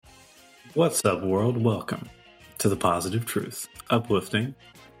What's up, world? Welcome to The Positive Truth, uplifting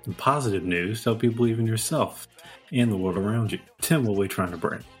and positive news to help you believe in yourself and the world around you. Tim, what are we trying to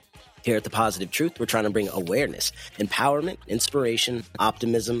bring? Here at The Positive Truth, we're trying to bring awareness, empowerment, inspiration,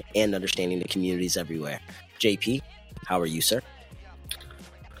 optimism, and understanding to communities everywhere. JP, how are you, sir?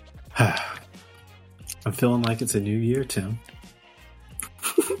 I'm feeling like it's a new year, Tim.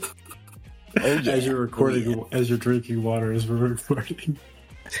 Oh, yeah. As you're recording, as you're drinking water as we're recording.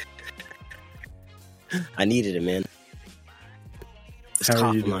 I needed it, man. This How are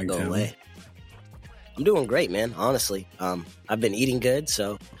cough you will not doing, go Tim? away. I'm doing great, man, honestly. I've been eating good,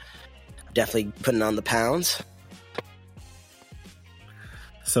 so definitely putting on the pounds.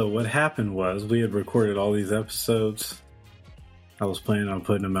 So what happened was we had recorded all these episodes. I was planning on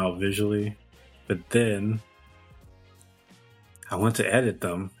putting them out visually, but then I went to edit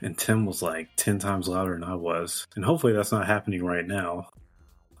them, and Tim was like 10 times louder than I was. And hopefully that's not happening right now,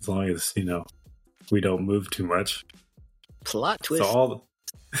 as long as, we don't move too much. Plot twist.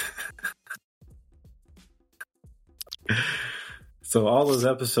 So all those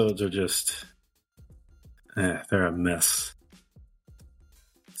episodes are just, they're a mess.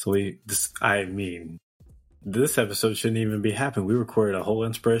 So this episode shouldn't even be happening. We recorded a whole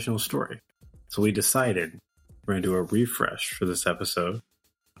inspirational story. So we decided we're going to do a refresh for this episode.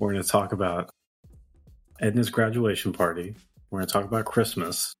 We're going to talk about Edna's graduation party. We're going to talk about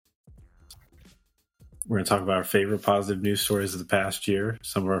Christmas. We're going to talk about our favorite positive news stories of the past year,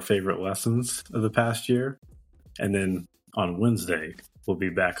 some of our favorite lessons of the past year. And then on Wednesday, we'll be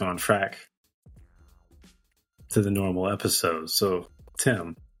back on track to the normal episodes. So,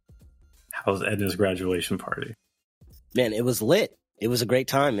 Tim, how's Edna's graduation party? Man, it was lit. It was a great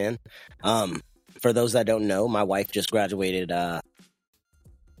time, man. For those that don't know, my wife just graduated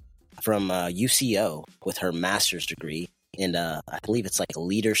from UCO with her master's degree. And I believe it's like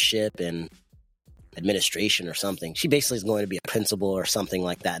leadership and administration or something. She basically is going to be a principal or something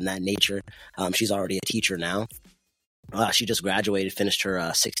like that in that nature. She's already a teacher now. She just graduated, finished her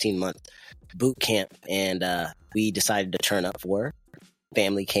 16-month boot camp, and we decided to turn up for her.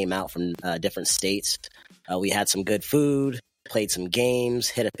 Family came out from different states. We had some good food, played some games,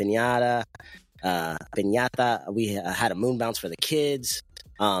 hit a piñata. We had a moon bounce for the kids,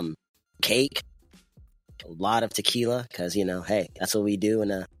 cake, a lot of tequila, because, hey, that's what we do in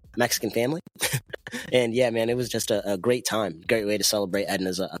a Mexican family. And yeah, man, it was just a great time. Great way to celebrate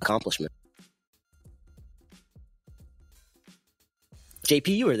Edna's accomplishment. JP,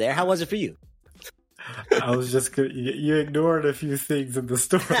 you were there. How was it for you? I was just you ignored a few things in the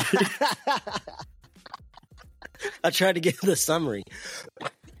story. I tried to give the summary.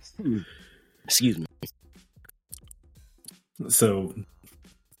 Excuse me. So,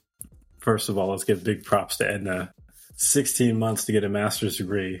 first of all, let's give big props to Edna. 16 months to get a master's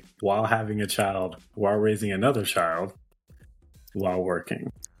degree while having a child, while raising another child, while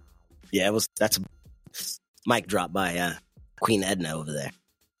working. Yeah, that's a mic drop by Queen Edna over there.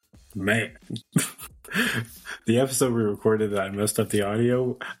 Man. The episode we recorded that I messed up the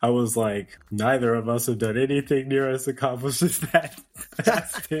audio, I was like, neither of us have done anything near as accomplished as that. I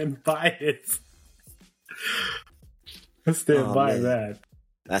stand by it. I stand by that.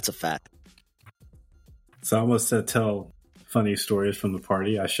 That's a fact. So I must tell funny stories from the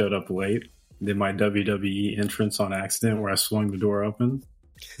party. I showed up late, did my WWE entrance on accident where I swung the door open.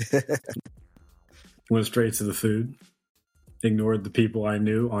 Went straight to the food. Ignored the people I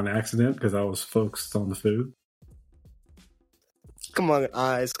knew on accident because I was focused on the food. Come on,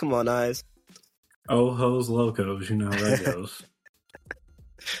 eyes. Oh, hoes locos, you know how that goes.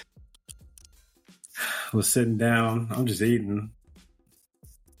 Was sitting down. I'm just eating.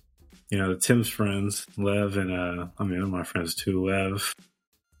 Tim's friends, Lev and, one of my friends too, Lev.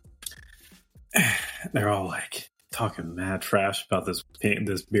 They're all like talking mad trash about this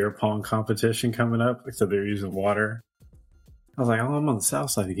beer pong competition coming up. So they're using water. I was like, I'm on the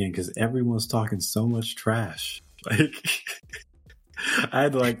south side again because everyone's talking so much trash. Like, I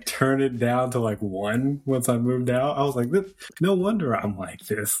had to turn it down to 1 once I moved out. I was like, no wonder I'm like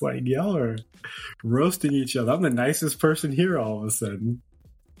this. Like, y'all are roasting each other. I'm the nicest person here all of a sudden.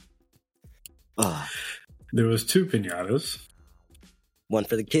 There was 2 piñatas. One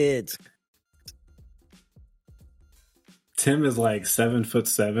for the kids. Tim is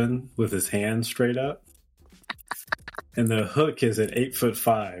 7'7" with his hands straight up. And the hook is at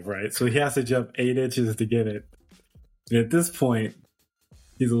 8'5", right? So he has to jump 8 inches to get it. And at this point,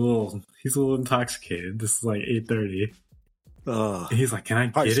 he's a little intoxicated. This is 8:30. Oh, and he's like, "Can I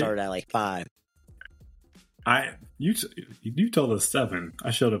get it?" Started at 5. You told us 7.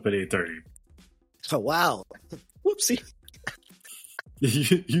 I showed up at 8:30. Oh wow, whoopsie.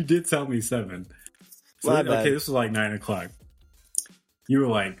 You did tell me 7. So My bad. okay, this was like 9 o'clock. You were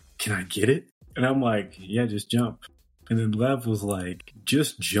like, "Can I get it?" And I'm like, "Yeah, just jump." And then Lev was like,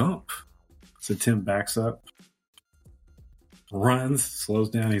 "Just jump." So Tim backs up, runs, slows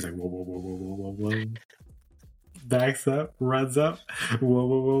down. He's like, "Whoa, whoa, whoa, whoa, whoa, whoa, whoa." Backs up, runs up. Whoa,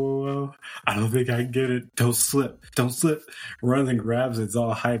 whoa, whoa, whoa, whoa. I don't think I can get it. Don't slip. Don't slip. Runs and grabs it. It's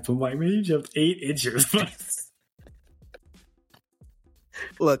all hype. I'm like, man, you jumped 8 inches.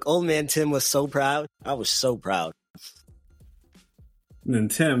 Look, old man Tim was so proud. I was so proud. And then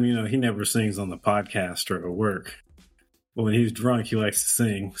Tim, he never sings on the podcast or at work. But when he's drunk, he likes to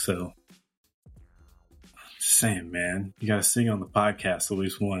sing. So, just saying, man, you got to sing on the podcast at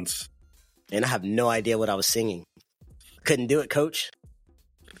least once. And I have no idea what I was singing. Couldn't do it, coach.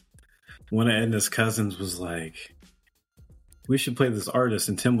 One of Edna's cousins was like, "We should play this artist."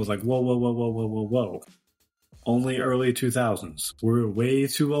 And Tim was like, "Whoa, whoa, whoa, whoa, whoa, whoa, whoa. Only early 2000s. We're way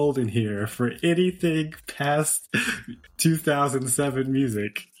too old in here for anything past 2007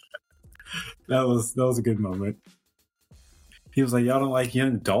 music." That was a good moment. He was like, "Y'all don't like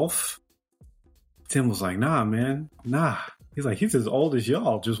Young Dolph?" Tim was like, "Nah, man. Nah." He's like, "He's as old as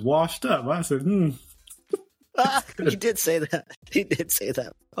y'all, just washed up." I said, He did say that. He did say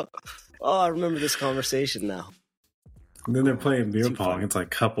that. Oh, I remember this conversation now. And then they're playing beer Too pong. funny. It's like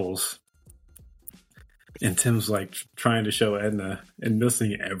couples. And Tim's like trying to show Edna and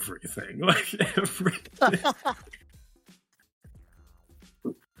missing everything. Like everything.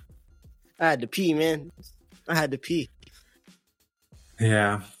 I had to pee, man. I had to pee.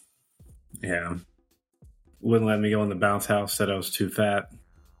 Yeah. Wouldn't let me go in the bounce house, said I was too fat.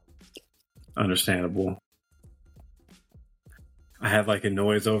 Understandable. I had like a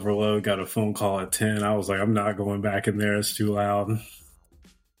noise overload, got a phone call at 10. I was like, I'm not going back in there. It's too loud.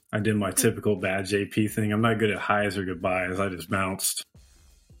 I did my typical bad JP thing. I'm not good at highs or goodbyes. I just bounced.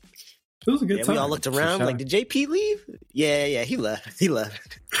 It was a good time. We all looked around like, did JP leave? Yeah, he left. He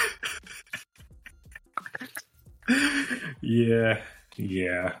left. Yeah.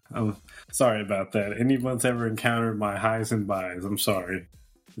 I'm sorry about that. Anyone's ever encountered my highs and buys, I'm sorry.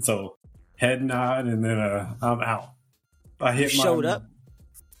 So head nod and then I'm out. You showed up.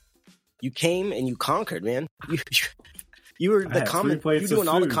 You came and you conquered, man. You were the comment. You doing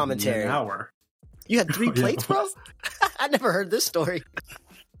all the commentary. In an hour. You had 3 plates, bro. I never heard this story.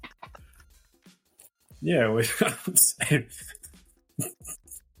 Yeah,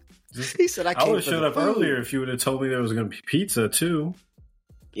 He said I would have showed up earlier if you would have told me there was going to be pizza too.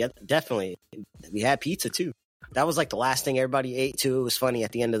 Yeah, definitely. We had pizza too. That was like the last thing everybody ate too. It was funny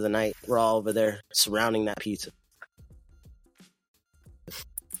at the end of the night. We're all over there surrounding that pizza.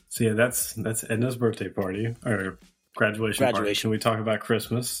 So yeah, that's Edna's birthday party or graduation party. Can we talk about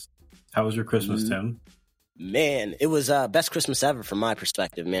Christmas? How was your Christmas, Tim? Man, it was best Christmas ever from my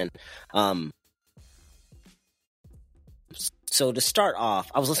perspective, man. So to start off,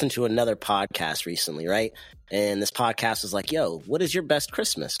 I was listening to another podcast recently, right? And this podcast was like, yo, what is your best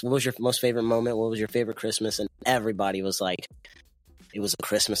Christmas? What was your most favorite moment? What was your favorite Christmas? And everybody was like, it was a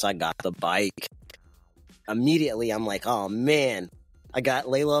Christmas I got the bike. Immediately, I'm like, oh, man, I got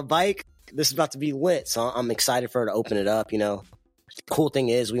Layla a bike. This is about to be lit. So I'm excited for her to open it up, The cool thing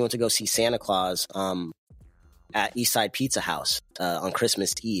is we went to go see Santa Claus at Eastside Pizza House on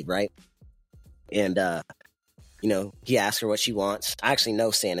Christmas Eve, right? And, he asked her what she wants. I actually know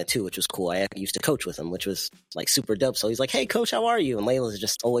Santa too, which was cool. I used to coach with him, which was like super dope. So he's like, "Hey, coach, how are you?" And Layla's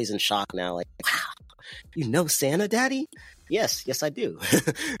just always in shock now, like, "Wow, you know Santa, Daddy?" Yes, I do.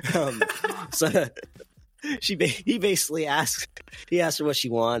 So he basically asked her what she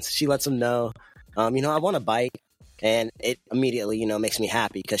wants. She lets him know, I want a bike. And it immediately, makes me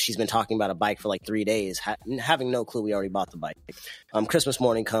happy because she's been talking about a bike for like 3 days, having no clue we already bought the bike. Christmas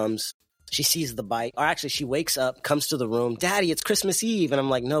morning comes. She sees the bike, or actually she wakes up, comes to the room. "Daddy, it's Christmas Eve." And I'm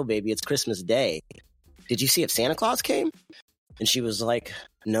like, "No, baby, it's Christmas Day. Did you see if Santa Claus came?" And she was like,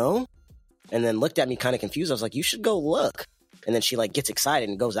 "No." And then looked at me kind of confused. I was like, "You should go look." And then she like gets excited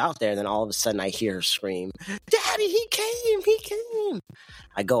and goes out there. And then all of a sudden I hear her scream, "Daddy, he came.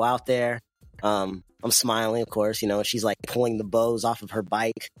 I go out there. I'm smiling, of course, she's like pulling the bows off of her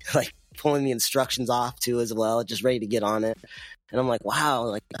bike, like pulling the instructions off too as well, just ready to get on it. And I'm like, wow,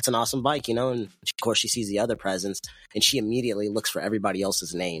 like that's an awesome bike, And of course she sees the other presents and she immediately looks for everybody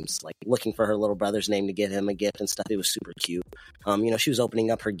else's names, like looking for her little brother's name to give him a gift and stuff. It was super cute. She was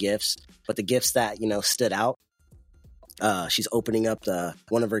opening up her gifts, but the gifts that, stood out, she's opening up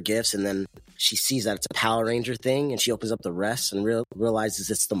one of her gifts and then she sees that it's a Power Ranger thing and she opens up the rest and realizes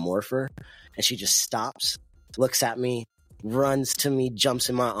it's the Morpher. And she just stops, looks at me, runs to me, jumps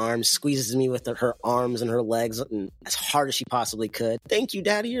in my arms, squeezes me with her arms and her legs and as hard as she possibly could. Thank you,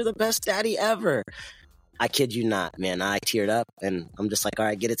 Daddy. You're the best daddy ever. I kid you not, man. I teared up and I'm just like, all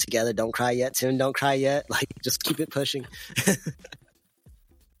right, get it together. Don't cry yet, Tim. Don't cry yet. Like, just keep it pushing.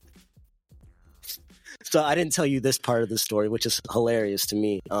 So I didn't tell you this part of the story, which is hilarious to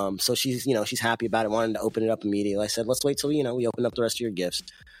me. So she's happy about it, wanted to open it up immediately. I said, let's wait till, we open up the rest of your gifts.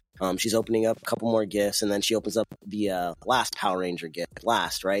 She's opening up a couple more gifts, and then she opens up the last Power Ranger gift,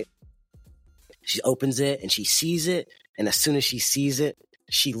 right? She opens it, and she sees it, and as soon as she sees it,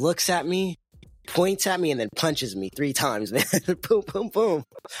 she looks at me, points at me, and then punches me 3 times, man. Boom, boom, boom.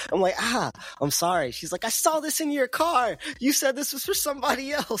 I'm like, I'm sorry. She's like, I saw this in your car. You said this was for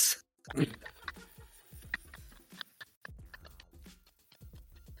somebody else.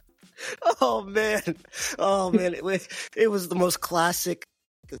 Oh man. It was the most classic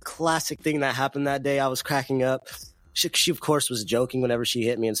thing that happened that day. I was cracking up. She of course was joking whenever she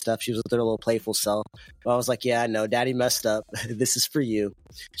hit me and stuff. She was with her little playful self. But I was like, yeah, I know, Daddy messed up. This is for you.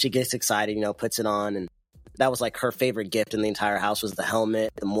 She gets excited, puts it on, and that was like her favorite gift in the entire house was the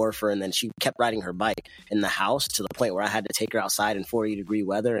helmet, the morpher, and then she kept riding her bike in the house to the point where I had to take her outside in 40-degree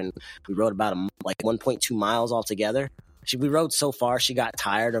weather, and we rode about 1.2 miles altogether. We rode so far, she got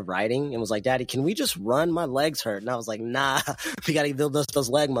tired of riding and was like, Daddy, can we just run? My legs hurt. And I was like, nah, we got to build those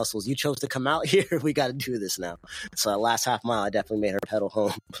leg muscles. You chose to come out here. We got to do this now. So that last half mile, I definitely made her pedal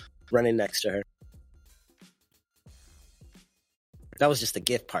home, running next to her. That was just the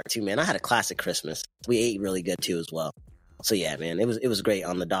gift part too, man. I had a classic Christmas. We ate really good too as well. So yeah, man, it was great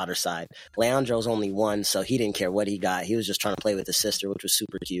on the daughter side. Leandro's only 1, so he didn't care what he got. He was just trying to play with his sister, which was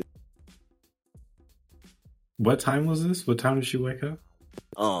super cute. What time was this? What time did she wake up?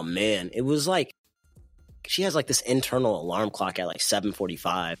 Oh man, it was like she has like this internal alarm clock at like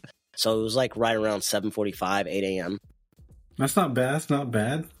 7:45. So it was like right around 7:45, 8 a.m. That's not bad. That's not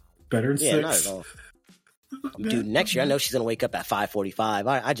bad. Better than 6. Not at all. Dude, next year I know she's gonna wake up at 5:45.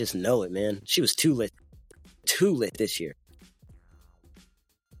 I just know it, man. She was too lit this year.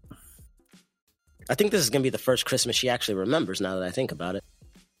 I think this is gonna be the first Christmas she actually remembers. Now that I think about it.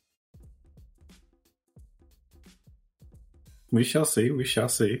 We shall see. We shall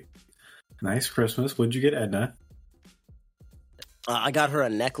see. Nice Christmas. What'd you get, Edna? I got her a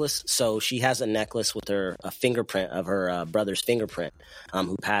necklace. So she has a necklace with a fingerprint of her brother's fingerprint,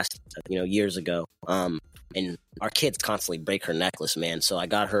 who passed, years ago. And our kids constantly break her necklace, man. So I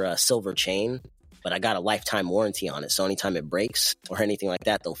got her a silver chain, but I got a lifetime warranty on it. So anytime it breaks or anything like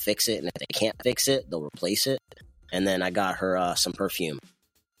that, they'll fix it. And if they can't fix it, they'll replace it. And then I got her some perfume.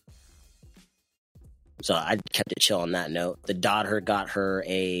 So I kept it chill on that note. The daughter got her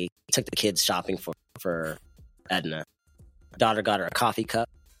took the kids shopping for Edna. Daughter got her a coffee cup.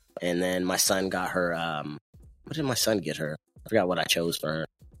 And then my son got her, what did my son get her? I forgot what I chose for her.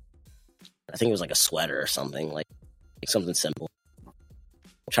 I think it was like a sweater or something, like something simple.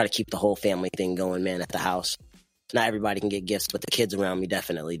 Try to keep the whole family thing going, man, at the house. Not everybody can get gifts, but the kids around me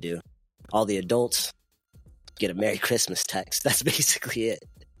definitely do. All the adults get a Merry Christmas text. That's basically it.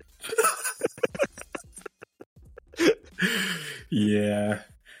 Yeah.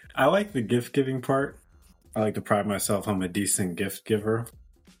 I like the gift giving part. I like to pride myself I'm a decent gift giver.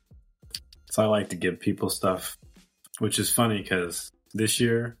 So I like to give people stuff, which is funny because this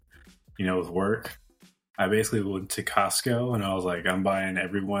year, with work, I basically went to Costco and I was like, I'm buying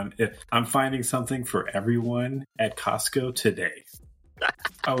everyone. I'm finding something for everyone at Costco today.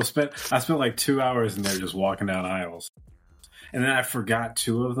 I spent like 2 hours in there just walking down aisles. And then I forgot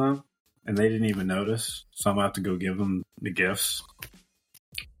 2 of them and they didn't even notice. So I'm going to have to go give them the gifts.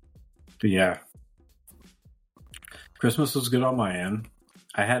 But yeah, Christmas was good on my end.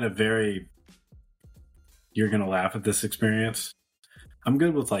 I had you're going to laugh at this experience. I'm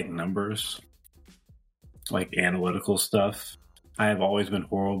good with like numbers, like analytical stuff. I have always been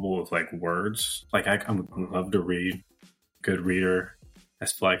horrible with like words. Like I love to read, good reader. I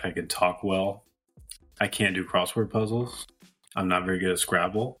feel like I can talk well. I can't do crossword puzzles. I'm not very good at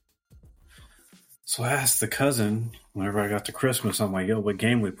Scrabble. So I asked the cousin whenever I got to Christmas, I'm like, yo, what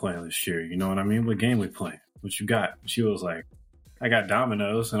game we playing this year? You know what I mean? What game we playing? What you got? She was like, I got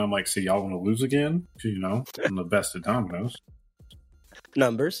dominoes. And I'm like, so y'all want to lose again? I'm the best at dominoes.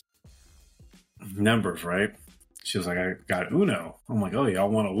 Numbers, right? She was like, I got Uno. I'm like, oh, y'all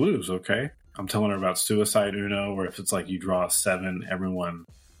want to lose, okay? I'm telling her about Suicide Uno, where if it's like you draw a 7, everyone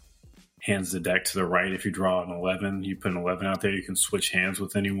hands the deck to the right. If you draw an 11, you put an 11 out there, you can switch hands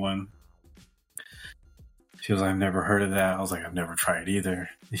with anyone. She was like, I've never heard of that. I was like, I've never tried either.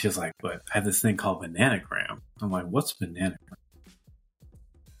 And she was like, but I have this thing called Bananagram. I'm like, what's Bananagram?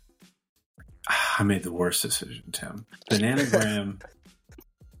 I made the worst decision, Tim. Bananagram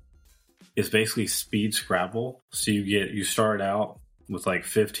is basically speed Scrabble. So you start out with like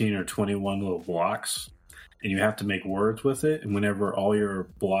 15 or 21 little blocks, and you have to make words with it. And whenever all your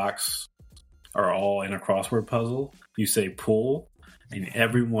blocks are all in a crossword puzzle, you say pull, and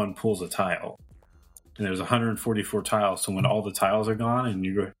everyone pulls a tile. And there's 144 tiles. So when all the tiles are gone, and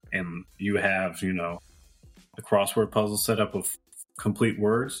you have the crossword puzzle set up with complete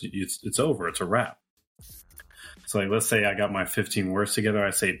words, it's over. It's a wrap. So like, let's say I got my 15 words together.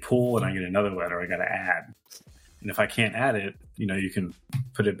 I say pull, and I get another letter I got to add. And if I can't add it, you can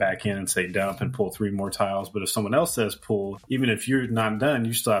put it back in and say dump and pull 3 more tiles. But if someone else says pull, even if you're not done,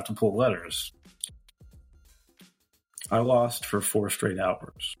 you still have to pull letters. I lost for 4 straight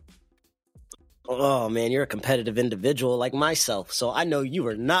hours. Oh, man, you're a competitive individual like myself, so I know you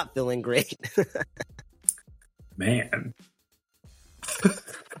are not feeling great. Man.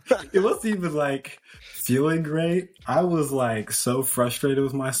 It wasn't even like feeling great. I was like so frustrated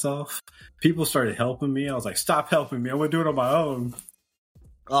with myself. People started helping me. I was like, stop helping me. I'm going to do it on my own.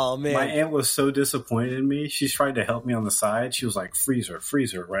 Oh, man. My aunt was so disappointed in me. She tried to help me on the side. She was like, freezer,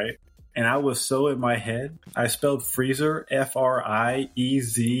 right? And I was so in my head. I spelled freezer,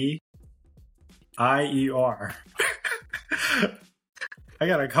 Friezer. I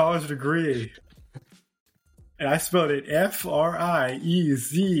got a college degree. And I spelled it Friezer.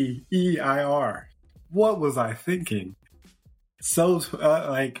 What was I thinking? So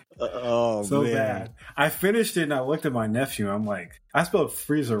bad. I finished it and I looked at my nephew. I'm like, I spelled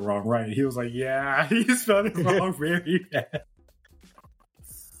freezer wrong, right? He was like, yeah, he spelled it wrong very bad.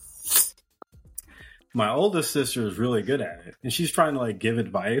 My oldest sister is really good at it, and she's trying to like give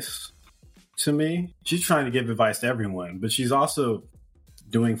advice to me. She's trying to give advice to everyone, but she's also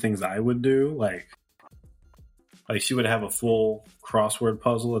doing things I would do, like she would have a full crossword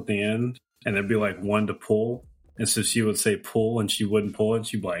puzzle at the end, and there'd be like one to pull. And so she would say pull, and she wouldn't pull it.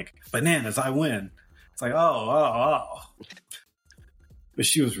 She'd be like, bananas, I win. It's like, oh. But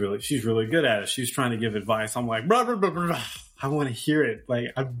she's really good at it. She's trying to give advice. I'm like, blah, blah, blah, blah. I want to hear it. Like,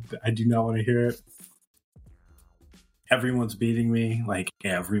 I do not want to hear it. Everyone's beating me. Like,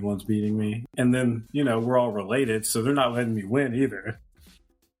 everyone's beating me. And then, we're all related, so they're not letting me win either.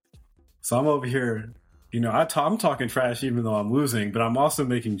 So I'm over here. I'm talking trash even though I'm losing, but I'm also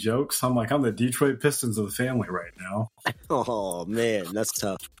making jokes. I'm like, I'm the Detroit Pistons of the family right now. Oh, man, that's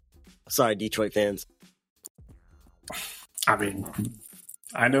tough. Sorry, Detroit fans. I mean,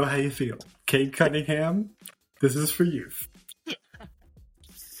 I know how you feel. Cade Cunningham, this is for you.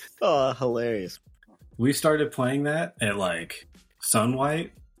 Oh, hilarious. We started playing that at like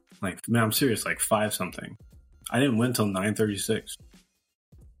Sunlight. Like, man, I'm serious, like 5 something. I didn't win till 9:36.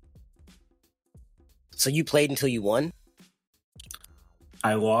 So you played until you won?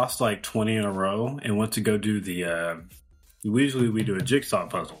 I lost like 20 in a row and went to go do usually we do a jigsaw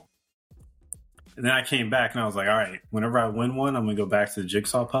puzzle. And then I came back and I was like, all right, whenever I win one, I'm going to go back to the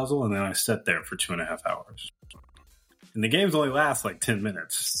jigsaw puzzle. And then I sat there for 2.5 hours. And the games only last like 10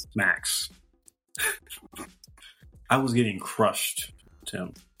 minutes max. I was getting crushed,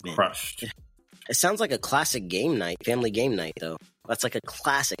 Tim. Man. Crushed. It sounds like a classic game night, family game night, though. That's like a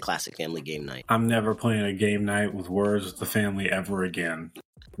classic family game night. I'm never playing a game night with words with the family ever again.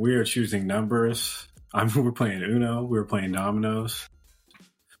 We are choosing numbers. We're playing Uno. We're playing dominoes.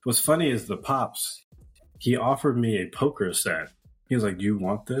 What's funny is the Pops, he offered me a poker set. He was like, do you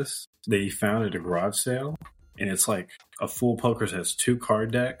want this? They found at a garage sale. And it's like a full poker set. It's 2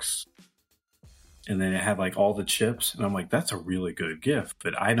 card decks. And then it had like all the chips. And I'm like, that's a really good gift.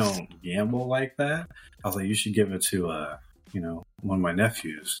 But I don't gamble like that. I was like, you should give it to one of my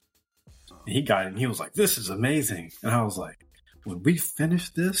nephews. And he got it and he was like, this is amazing. And I was like, when we finish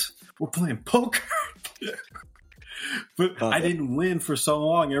this, we're playing poker. But I didn't win for so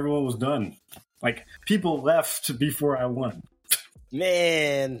long. Everyone was done. Like, people left before I won.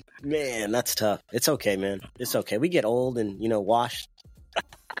 Man, that's tough. It's okay, man. It's okay. We get old and, washed.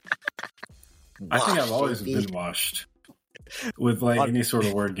 I think I've always been washed with like any sort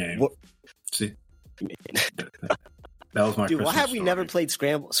of word game. See? That was my Dude, why have we story. never played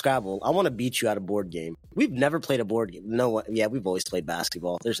Scrabble? I want to beat you at a board game. We've never played a board game. No one. Yeah, we've always played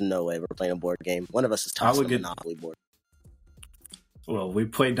basketball. There's no way we're playing a board game. One of us is tossing a Monopoly board. Well, we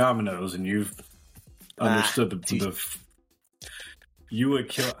played dominoes, and you've understood the you would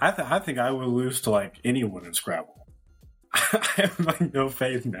kill. I think I would lose to like anyone in Scrabble. I have like no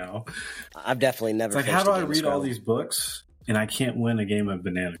faith now. I've definitely never. It's like, how do I read all these books and I can't win a game of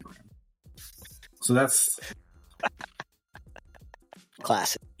Bananagram? So that's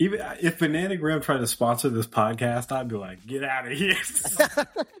classic. Even if Bananagram tried to sponsor this podcast, I'd be like, get out of here.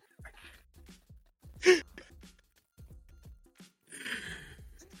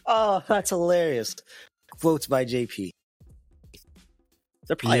 Oh, that's hilarious. Quotes by JP.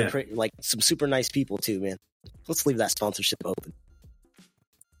 They're probably pretty, like some super nice people too, man. Let's leave that sponsorship open.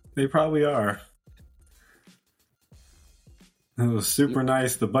 They probably are. It was super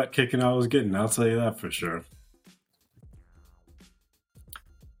nice. The butt kicking I was getting, I'll tell you that for sure.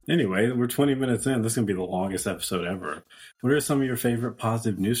 Anyway, we're 20 minutes in. This is going to be the longest episode ever. What are some of your favorite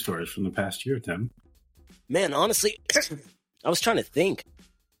positive news stories from the past year, Tim? Man, honestly, I was trying to think,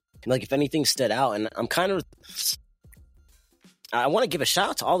 like, if anything stood out, and I want to give a shout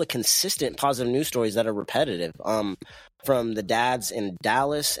out to all the consistent positive news stories that are repetitive. From the dads in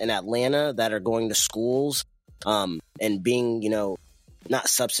Dallas and Atlanta that are going to schools, and being, not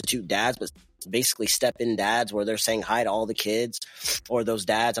substitute dads, but basically step-in dads where they're saying hi to all the kids, or those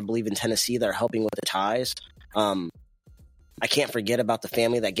dads, I believe in Tennessee, that are helping with the ties. I can't forget about the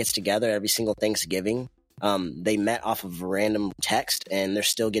family that gets together every single Thanksgiving. They met off of a random text, and they're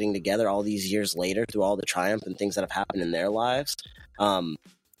still getting together all these years later through all the triumph and things that have happened in their lives.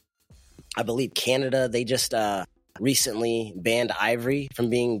 I believe Canada, they just recently banned ivory from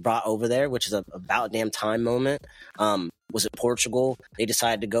being brought over there, which is a about damn time moment. Was it Portugal? They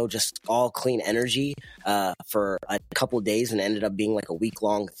decided to go just all clean energy for a couple of days, and ended up being like a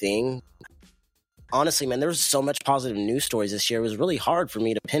week-long thing. Honestly, man, there was so much positive news stories this year. It was really hard for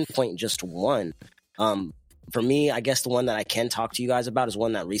me to pinpoint just one. For me, I guess the one that I can talk to you guys about is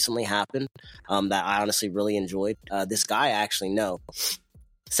one that recently happened that I honestly really enjoyed. This guy I actually know.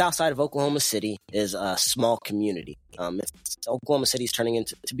 South side of Oklahoma City is a small community. Oklahoma City is turning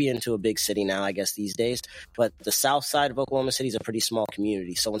into a big city now, I guess, these days. But the south side of Oklahoma City is a pretty small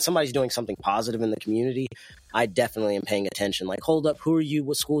community. So when somebody's doing something positive in the community, I definitely am paying attention. Like, hold up, who are you?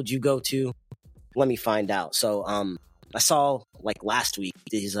 What school did you go to? Let me find out. So I saw, like, last week,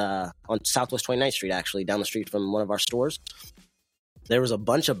 these on Southwest 29th Street, actually, down the street from one of our stores. There was a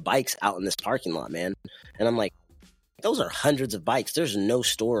bunch of bikes out in this parking lot, man. And I'm like, those are hundreds of bikes. There's no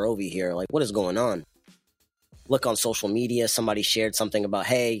store over here. Like, what is going on? Look on social media. Somebody shared something about,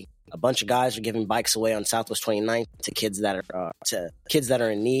 hey, a bunch of guys are giving bikes away on Southwest 29th to kids that are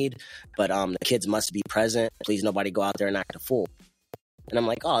in need, but the kids must be present. Please, nobody go out there and act a fool. And I'm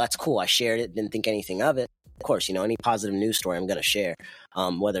like, oh, that's cool. I shared it. Didn't think anything of it. Of course, any positive news story I'm going to share,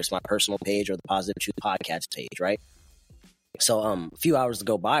 whether it's my personal page or the Positive Truth podcast page, right? So a few hours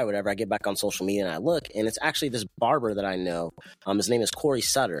go by, whatever, I get back on social media and I look, and it's actually this barber that I know. His name is Corey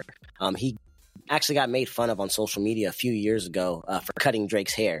Sutter. He actually got made fun of on social media a few years ago for cutting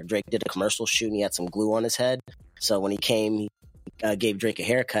Drake's hair. Drake did a commercial shoot, and he had some glue on his head. So when he came, he gave Drake a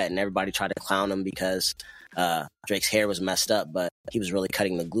haircut, and everybody tried to clown him because Drake's hair was messed up, but he was really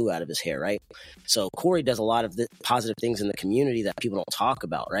cutting the glue out of his hair, right? So Corey does a lot of positive things in the community that people don't talk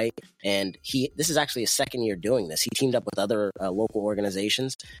about, right? And this is actually his second year doing this. He teamed up with other local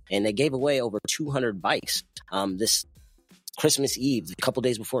organizations, and they gave away over 200 bikes this Christmas Eve, a couple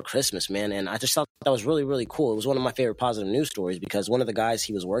days before Christmas, man. And I just thought that was really, really cool. It was one of my favorite positive news stories because one of the guys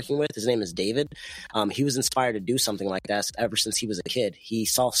he was working with, his name is David. He was inspired to do something like that ever since he was a kid. He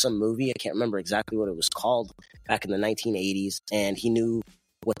saw some movie, I can't remember exactly what it was called, back in the 1980s, and he knew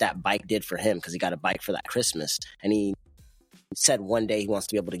what that bike did for him because he got a bike for that Christmas. And he said one day he wants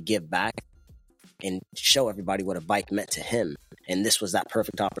to be able to give back and show everybody what a bike meant to him. And this was that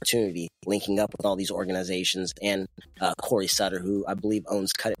perfect opportunity, linking up with all these organizations and Corey Sutter, who I believe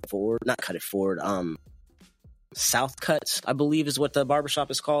owns South Cuts, I believe is what the barbershop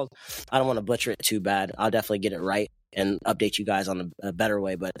is called. I don't want to butcher it too bad. I'll definitely get it right and update you guys on a better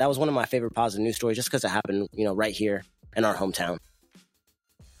way. But that was one of my favorite positive news stories just because it happened, right here in our hometown.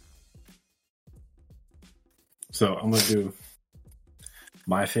 So I'm going to do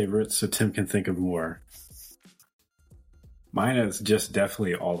my favorites so Tim can think of more. Mine is just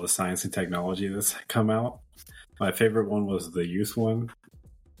definitely all the science and technology that's come out. My favorite one was the youth one,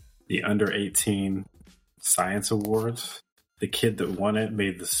 the under 18 science awards. The kid that won it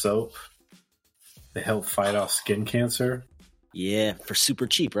made the soap that helped fight off skin cancer. Yeah, for super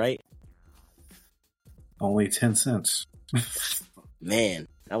cheap, right? Only 10 cents. Man,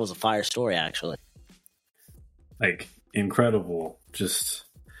 that was a fire story, actually. Like, incredible. Just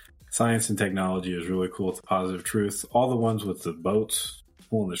science and technology is really cool. It's a positive truth. All the ones with the boats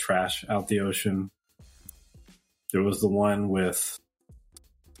pulling the trash out the ocean. There was the one with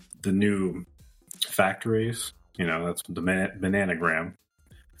the new factories. That's the bananagram.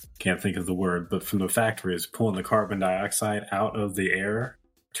 Can't think of the word, but from the factories pulling the carbon dioxide out of the air,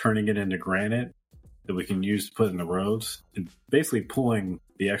 turning it into granite that we can use to put in the roads, and basically pulling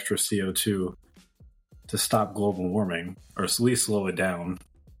the extra CO2 to stop global warming, or at least slow it down.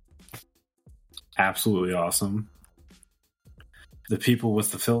 Absolutely awesome. The people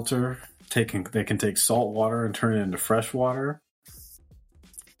with the filter they can take salt water and turn it into fresh water.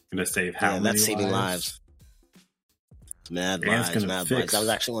 Gonna save how many that's saving lives? Mad lives. That was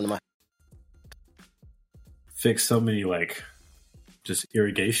actually one of my fix so many just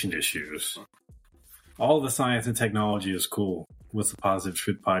irrigation issues. All the science and technology is cool with the Positive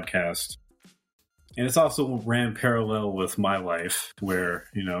Truth podcast. And it's also ran parallel with my life where,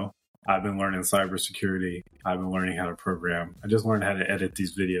 I've been learning cybersecurity. I've been learning how to program. I just learned how to edit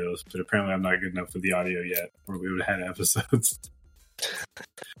these videos, but apparently I'm not good enough for the audio yet, or we would have had episodes.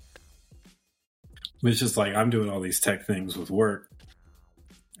 It's just I'm doing all these tech things with work.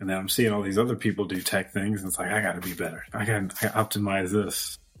 And then I'm seeing all these other people do tech things. And it's I got to be better. I got to optimize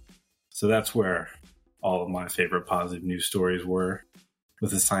this. So that's where all of my favorite positive news stories were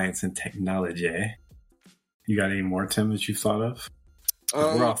with the science and technology. You got any more, Tim, that you thought of?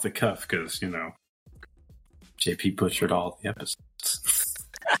 We're off the cuff because, JP butchered all the episodes.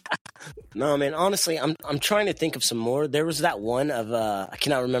 No, man, honestly, I'm trying to think of some more. There was that one of, I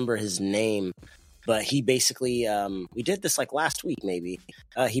cannot remember his name, but he basically, we did this last week maybe.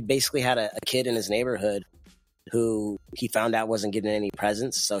 He basically had a kid in his neighborhood who he found out wasn't getting any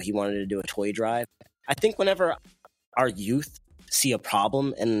presents, so he wanted to do a toy drive. I think whenever our youth see a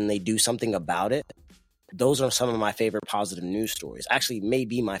problem and they do something about it, those are some of my favorite positive news stories. Actually,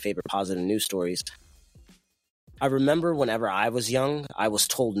 maybe my favorite positive news stories. I remember whenever I was young, I was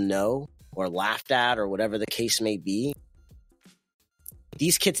told no or laughed at or whatever the case may be.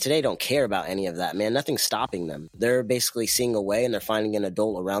 These kids today don't care about any of that, man. Nothing's stopping them. They're basically seeing a way and they're finding an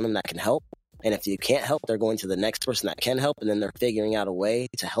adult around them that can help. And if you can't help, they're going to the next person that can help, and then they're figuring out a way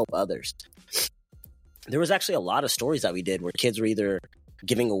to help others. There was actually a lot of stories that we did where kids were either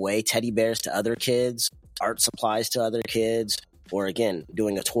giving away teddy bears to other kids, art supplies to other kids, or again,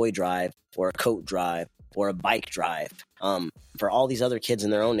 doing a toy drive or a coat drive or a bike drive for all these other kids in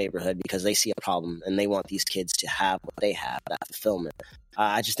their own neighborhood because they see a problem and they want these kids to have what they have, that fulfillment.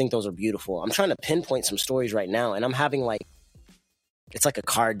 I just think those are beautiful. I'm trying to pinpoint some stories right now, and I'm having it's like a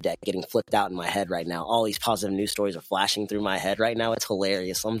card deck getting flipped out in my head right now. All these positive news stories are flashing through my head right now. It's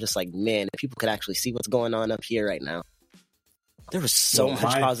hilarious. I'm just man, if people could actually see what's going on up here right now. There was so much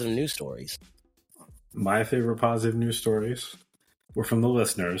positive news stories. My favorite positive news stories were from the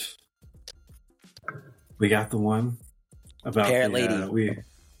listeners. We got the one about Parrot Lady.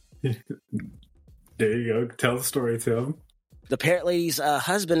 There you go. Tell the story, Tim. The Parrot Lady's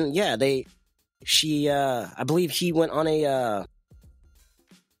husband, I believe he went on a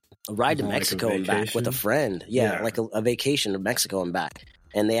ride to Mexico and back with a friend. Yeah. A vacation to Mexico and back.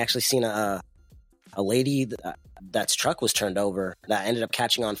 And they actually seen a lady that's truck was turned over that ended up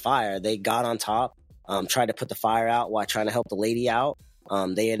catching on fire. They got on top, tried to put the fire out while trying to help the lady out.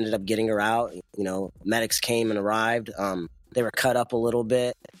 They ended up getting her out. Medics came and arrived. They were cut up a little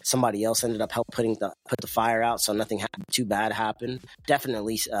bit. Somebody else ended up helping put the fire out, so nothing too bad happened.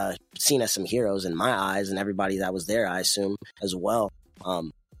 Definitely seen as some heroes in my eyes, and everybody that was there, I assume, as well.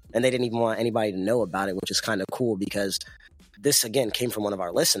 And they didn't even want anybody to know about it, which is kind of cool because this, again, came from one of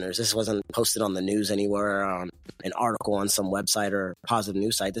our listeners. This wasn't posted on the news anywhere or on an article on some website or positive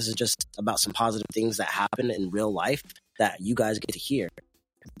news site. This is just about some positive things that happen in real life that you guys get to hear.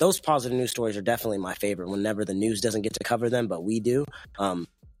 Those positive news stories are definitely my favorite whenever the news doesn't get to cover them, but we do.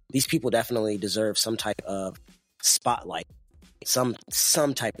 These people definitely deserve some type of spotlight, some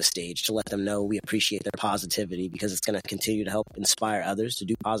type of stage to let them know we appreciate their positivity because it's going to continue to help inspire others to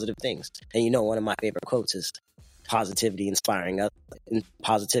do positive things. And one of my favorite quotes is positivity inspiring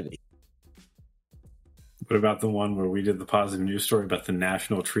positivity. What about the one where we did the positive news story about the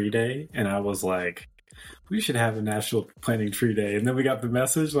National Tree Day? And I was like, we should have a National Planting Tree Day. And then we got the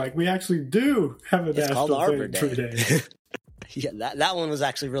message, we actually do have a National Planting Tree Day. Yeah, that one was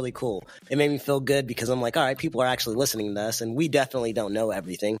actually really cool. It made me feel good because I'm like, all right, people are actually listening to us, and we definitely don't know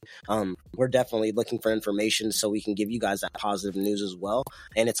everything. We're definitely looking for information so we can give you guys that positive news as well.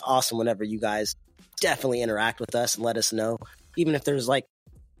 And it's awesome whenever you guys definitely interact with us and let us know, even if there's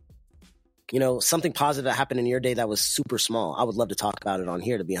something positive that happened in your day that was super small. I would love to talk about it on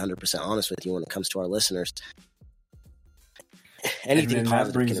here, to be 100% honest with you when it comes to our listeners. Anything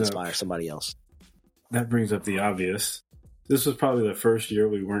positive can inspire somebody else. That brings up the obvious. This was probably the first year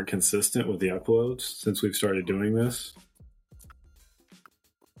we weren't consistent with the uploads since we've started doing this.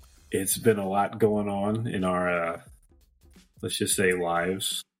 It's been a lot going on in our, let's just say,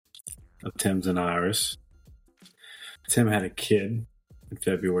 lives of Tim's and ours. Tim had a kid in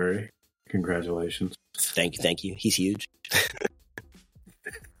February. Congratulations. Thank you. He's huge.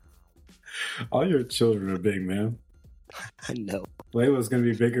 All your children are big, man. I know. Layla's going to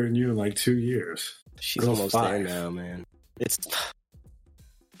be bigger than you in 2 years. She's almost 5. There now, man.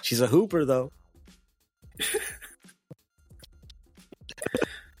 She's a hooper, though.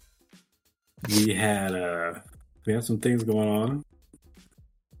 We had some things going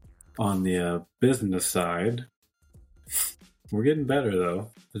on the business side. We're getting better,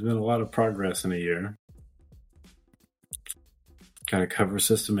 though. There's been a lot of progress in a year. Got a cover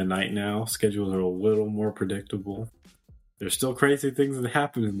system at night now. Schedules are a little more predictable. There's still crazy things that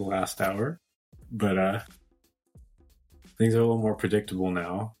happen in the last hour, but things are a little more predictable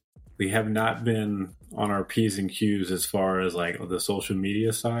now. We have not been on our P's and Q's as far as like the social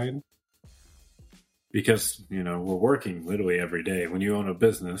media side, because, we're working literally every day. When you own a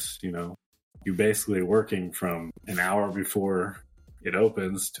business, you're basically working from an hour before it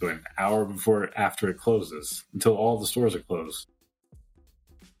opens to an hour after it closes, until all the stores are closed.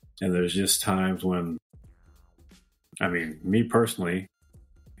 And there's just times when, me personally,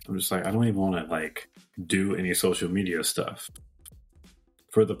 I'm just like, I don't even want to like do any social media stuff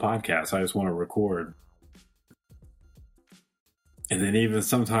for the podcast. I just want to record. And then even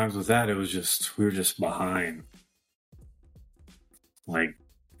sometimes with that, we were just behind. Like,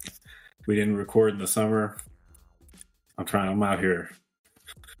 we didn't record in the summer. I'm out here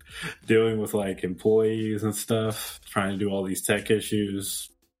dealing with like employees and stuff, trying to do all these tech issues.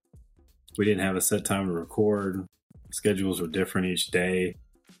 We didn't have a set time to record. Schedules were different each day.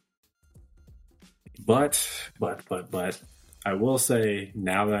 But I will say,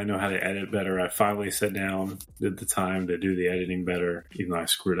 now that I know how to edit better, I finally sat down, did the time to do the editing better, even though I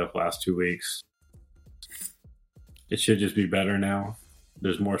screwed up last 2 weeks. It should just be better now.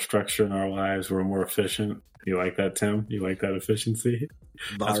 There's more structure in our lives. We're more efficient. You like that, Tim? You like that efficiency?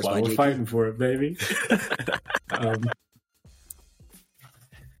 That's why we're fighting for it, baby.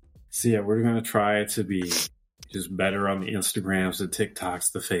 So yeah, we're going to try to be just better on the Instagrams, the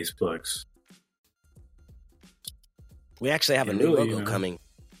TikToks, the Facebooks. We actually have a new logo coming.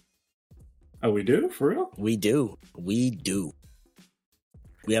 Oh, we do? For real? We do. We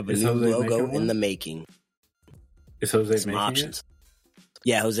have a new logo in the making. Is Jose making options. It?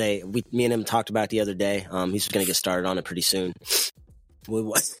 Yeah, Jose. Me and him talked about it the other day. He's going to get started on it pretty soon.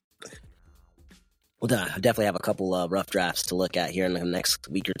 We'll definitely have a couple rough drafts to look at here in the next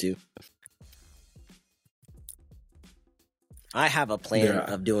week or two. I have a plan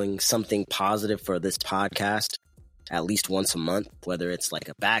of doing something positive for this podcast at least once a month, whether it's like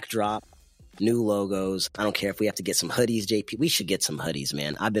a backdrop, new logos. I don't care if we have to get some hoodies, JP. We should get some hoodies,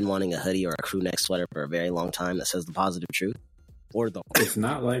 man. I've been wanting a hoodie or a crew neck sweater for a very long time that says the positive truth. It's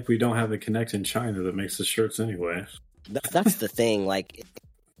not like we don't have a connect in China that makes the shirts anyway. That's the thing. Like,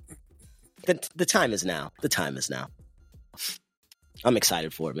 the time is now. The time is now. I'm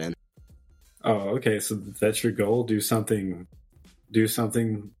excited for it, man. Oh, okay. So that's your goal? Do something,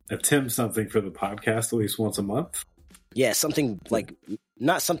 attempt something for the podcast at least once a month? Yeah, something like,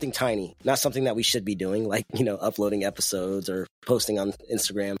 not something tiny, not something that we should be doing, like, uploading episodes or posting on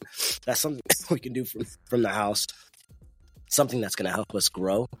Instagram. That's something we can do from the house. Something that's going to help us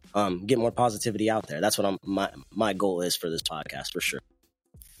grow, get more positivity out there. That's what my goal is for this podcast, for sure.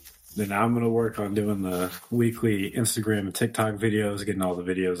 Then I'm going to work on doing the weekly Instagram and TikTok videos, getting all the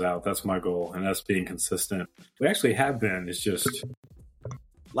videos out. That's my goal, and that's being consistent. We actually have been. It's just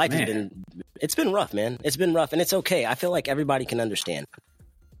life has been. It's been rough, man. It's been rough, and it's okay. I feel like everybody can understand.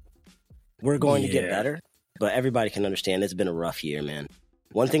 We're going to get better, but everybody can understand. It's been a rough year, man.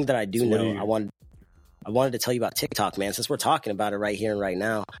 One thing that I do know, I wanted to tell you about TikTok, man. Since we're talking about it right here and right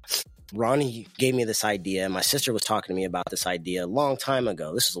now. Ronnie gave me this idea. My sister was talking to me about this idea a long time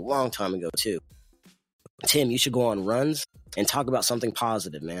ago. This is a long time ago, too. Tim, you should go on runs and talk about something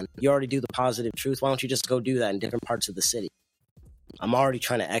positive, man. You already do the positive truth. Why don't you just go do that in different parts of the city? I'm already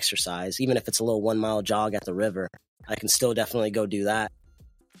trying to exercise. Even if it's a little 1 mile jog at the river, I can still definitely go do that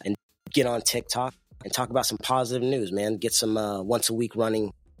and get on TikTok and talk about some positive news, man. Get some once a week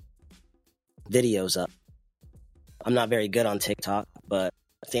running videos up. I'm not very good on TikTok, but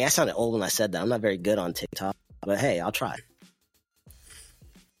I think I sounded old when I said that. I'm not very good on TikTok, but hey, I'll try.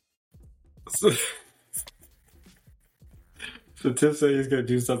 So Tim said he's going to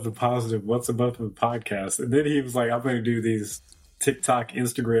do something positive once a month with the podcast. And then he was like, I'm going to do these TikTok,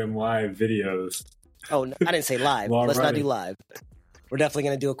 Instagram live videos. Oh, no, I didn't say live. Let's not do live. We're definitely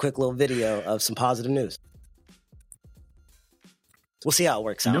going to do a quick little video of some positive news. We'll see how it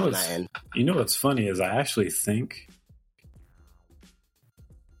works out on that end. You know what's funny is I actually think...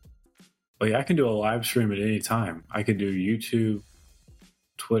 Like, I can do a live stream at any time. I can do YouTube,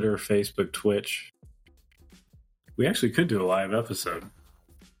 Twitter, Facebook, Twitch. We actually could do a live episode.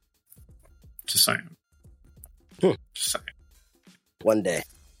 Just saying. Just saying. One day.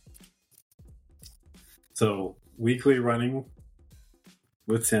 So weekly running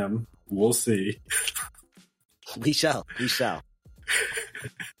with Tim. We'll see. We shall.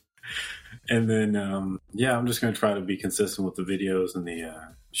 And then, I'm just going to try to be consistent with the videos and the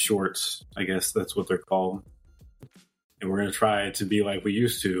shorts. I guess that's what they're called. And we're going to try to be like we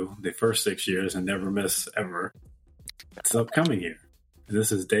used to the first 6 years and never miss ever. It's upcoming year.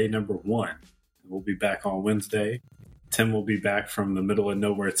 This is day number 1. We'll be back on Wednesday. Tim will be back from the middle of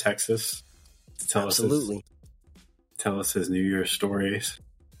nowhere, Texas, to tell us his New Year's stories.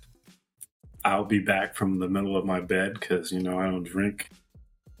 I'll be back from the middle of my bed because, I don't drink.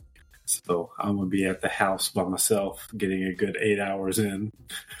 So I'm going to be at the house by myself getting a good 8 hours in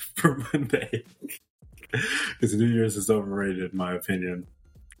for Monday. Because New Year's is overrated, in my opinion.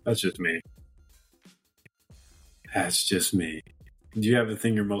 That's just me. Do you have the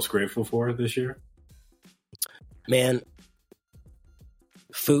thing you're most grateful for this year? Man,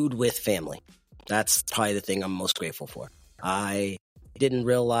 food with family. That's probably the thing I'm most grateful for. I didn't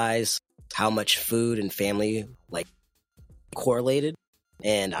realize how much food and family correlated,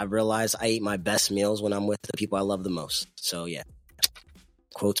 and I realized I eat my best meals when I'm with the people I love the most. So yeah,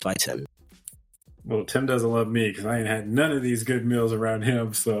 quotes by Tim. Well, Tim doesn't love me because I ain't had none of these good meals around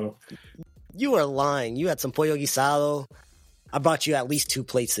him. So you are lying. You had some pollo guisado. I brought you at least 2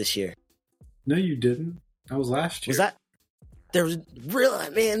 plates this year. No, you didn't. That was last year. Was that? There was really,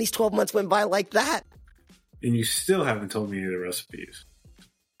 man. These 12 months went by like that. And you still haven't told me any of the recipes.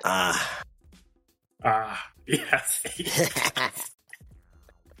 Yes.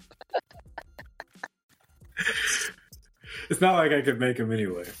 It's not like I could make them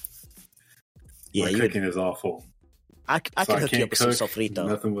anyway. Yeah, my cooking is awful. I can hook you up with some sofrito.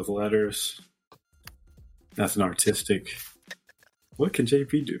 Nothing with letters. Nothing artistic. What can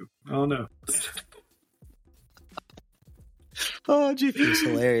JP do? I don't know. Oh, JP is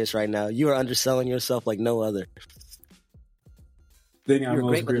hilarious right now. You are underselling yourself like no other. Thing I'm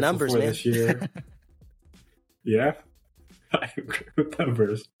most grateful numbers, for man. This year. Yeah, I agree with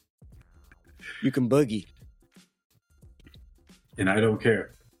numbers. You can boogie, and I don't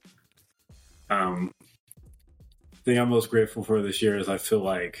care. Thing I'm most grateful for this year is I feel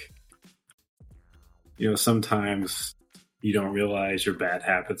like, sometimes you don't realize your bad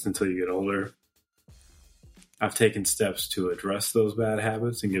habits until you get older. I've taken steps to address those bad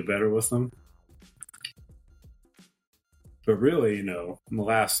habits and get better with them. But really, in the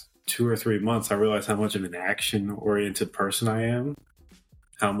last 2 or 3 months, I realized how much of an action-oriented person I am.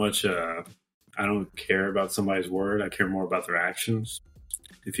 How much I don't care about somebody's word. I care more about their actions.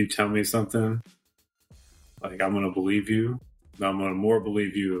 If you tell me something, I'm going to believe you. But I'm going to more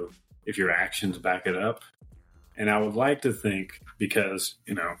believe you if your actions back it up. And I would like to think, because,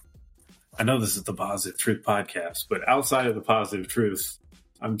 I know this is the Positive Truth podcast, but outside of the Positive Truth,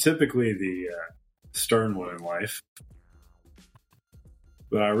 I'm typically the stern one in life.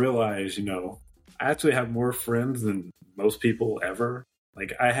 But I realize, I actually have more friends than most people ever.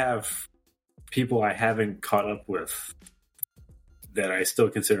 I have people I haven't caught up with that I still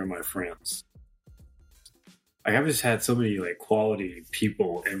consider my friends. I've just had so many quality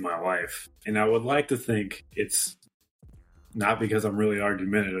people in my life. And I would like to think it's not because I'm really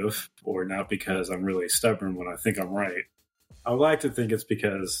argumentative or not because I'm really stubborn when I think I'm right. I would like to think it's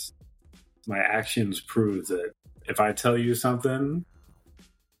because my actions prove that if I tell you something,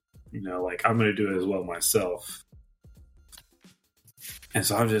 I'm going to do it as well myself. And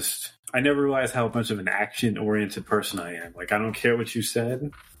so I never realized how much of an action-oriented person I am. I don't care what you said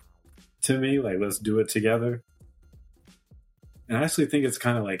to me. Let's do it together. And I actually think it's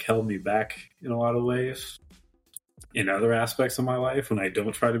kind of held me back in a lot of ways in other aspects of my life when I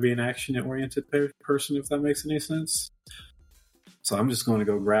don't try to be an action-oriented person, if that makes any sense. So I'm just going to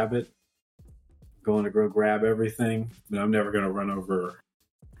go grab it. Going to go grab everything. But I'm never going to run over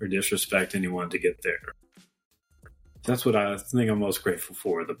or disrespect anyone to get there. That's what I think I'm most grateful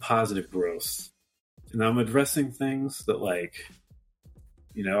for, the positive growth. And I'm addressing things that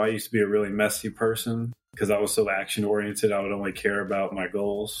I used to be a really messy person because I was so action-oriented. I would only care about my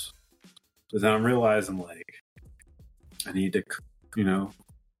goals. But then I'm realizing, I need to,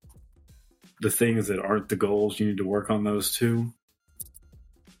 the things that aren't the goals, you need to work on those too.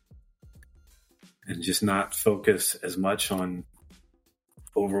 And just not focus as much on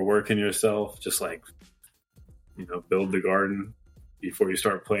overworking yourself. Just build the garden before you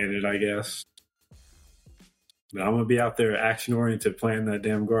start planting it, I guess. But I'm going to be out there action-oriented planting that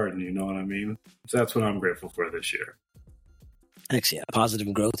damn garden, you know what I mean? So that's what I'm grateful for this year. Thanks, yeah.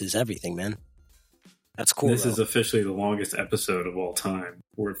 Positive growth is everything, man. That's cool. This is officially the longest episode of all time.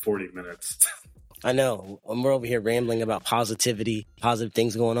 We're at 40 minutes. I know. When we're over here rambling about positivity, positive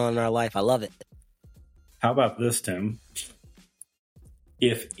things going on in our life, I love it. How about this, Tim?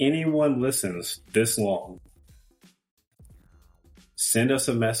 If anyone listens this long, send us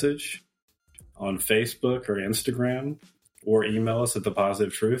a message on Facebook or Instagram, or email us at The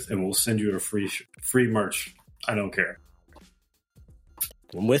Positive Truth, and we'll send you a free merch. I don't care.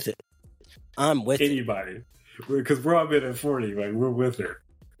 I'm with it. I'm with anybody, because we're on minute 40. Like, we're with it.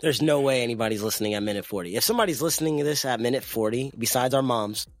 There's no way anybody's listening at minute 40. If somebody's listening to this at minute 40, besides our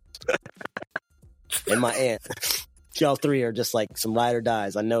moms and my aunt, y'all three are just like some ride or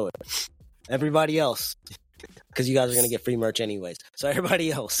dies. I know it. Everybody else, because you guys are going to get free merch anyways. So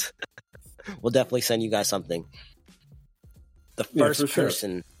everybody else, we'll definitely send you guys something. The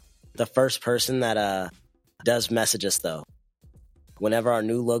first person that does message us, though, whenever our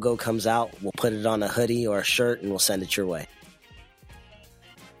new logo comes out, we'll put it on a hoodie or a shirt and we'll send it your way.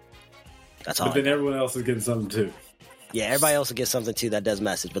 That's all. But then everyone else is getting something too. Yeah, everybody else will get something too that does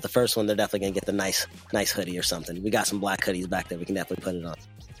message. But the first one, they're definitely going to get the nice hoodie or something. We got some black hoodies back there. We can definitely put it on.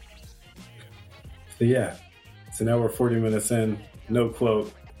 So yeah. So now we're 40 minutes in. No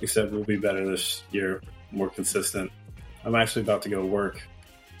quote, except we'll be better this year, more consistent. I'm actually about to go work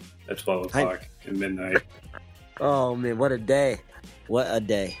at 12 o'clock at midnight. Oh, man, what a day. What a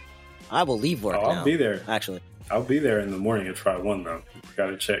day. I will leave work now. I'll be there. Actually. I'll be there in the morning at try one, though.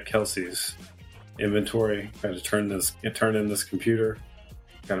 Got to check Kelsey's inventory. Got to turn in this computer.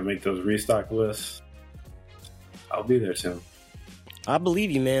 Got to make those restock lists. I'll be there, Tim. I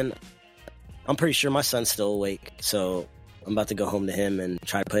believe you, man. I'm pretty sure my son's still awake, so I'm about to go home to him and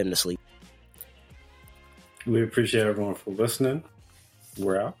try to put him to sleep. We appreciate everyone for listening.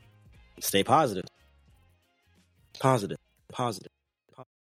 We're out. Stay positive. Positive. Positive.